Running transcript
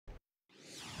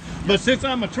But since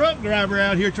I'm a truck driver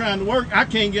out here trying to work, I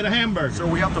can't get a hamburger. So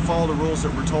we have to follow the rules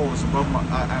that we're told. It's above my,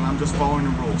 and I'm just following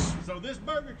the rules. So this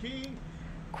Burger King.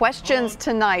 Questions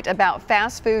tonight about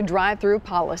fast food drive-through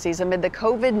policies amid the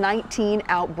COVID-19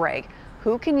 outbreak.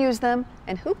 Who can use them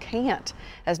and who can't?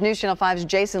 As News Channel 5's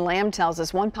Jason Lamb tells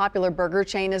us, one popular burger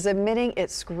chain is admitting it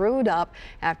screwed up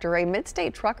after a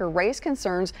mid-state trucker raised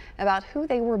concerns about who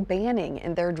they were banning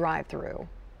in their drive-through.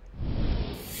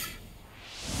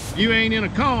 You ain't in a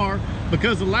car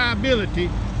because of liability.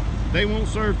 They won't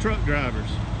serve truck drivers.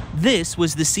 This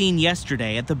was the scene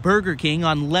yesterday at the Burger King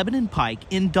on Lebanon Pike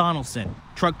in Donaldson.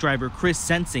 Truck driver Chris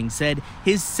Sensing said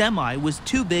his semi was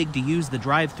too big to use the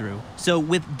drive-thru, so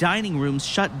with dining rooms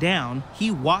shut down,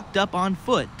 he walked up on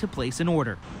foot to place an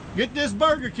order. Get this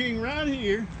Burger King right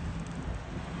here,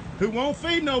 who won't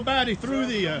feed nobody through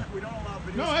the... We don't allow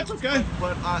videos. No, that's okay.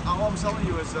 But all I'm telling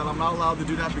you is that I'm not allowed to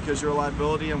do that because you're a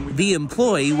liability. And The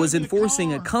employee was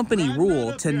enforcing a company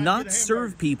rule to not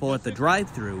serve people at the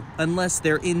drive-thru unless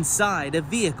they're inside a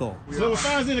vehicle. So if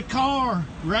I was in a car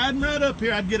riding right up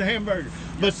here, I'd get a hamburger.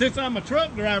 But since I'm a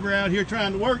truck driver out here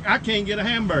trying to work, I can't get a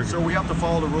hamburger. So we have to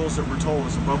follow the rules that we're told.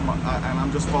 It's above my, and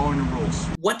I'm just following the rules.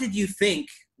 What did you think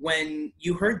when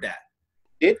you heard that?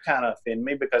 It kind of offended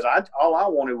me because all I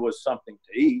wanted was something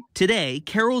to eat. Today,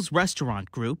 Carol's Restaurant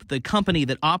Group, the company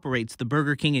that operates the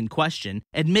Burger King in question,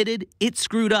 admitted it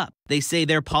screwed up. They say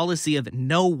their policy of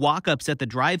no walk-ups at the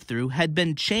drive-thru had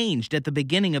been changed at the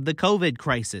beginning of the COVID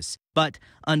crisis. But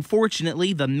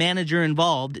unfortunately, the manager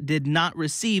involved did not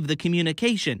receive the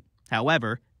communication.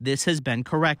 However, this has been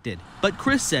corrected. But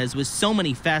Chris says with so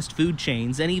many fast food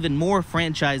chains and even more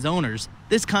franchise owners,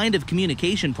 this kind of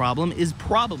communication problem is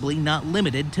probably not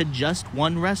limited to just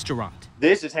one restaurant.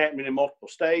 This is happening in multiple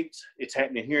states. It's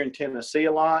happening here in Tennessee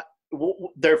a lot.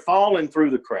 They're falling through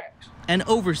the cracks. An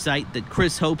oversight that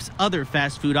Chris hopes other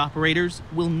fast food operators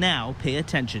will now pay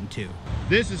attention to.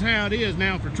 This is how it is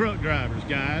now for truck drivers,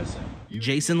 guys.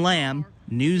 Jason Lamb,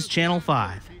 News Channel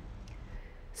 5.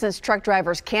 Since truck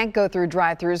drivers can't go through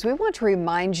drive-thrus, we want to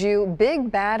remind you Big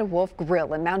Bad Wolf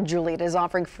Grill in Mount Juliet is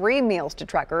offering free meals to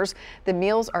truckers. The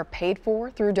meals are paid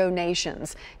for through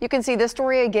donations. You can see this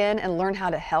story again and learn how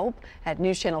to help at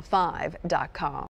newschannel5.com.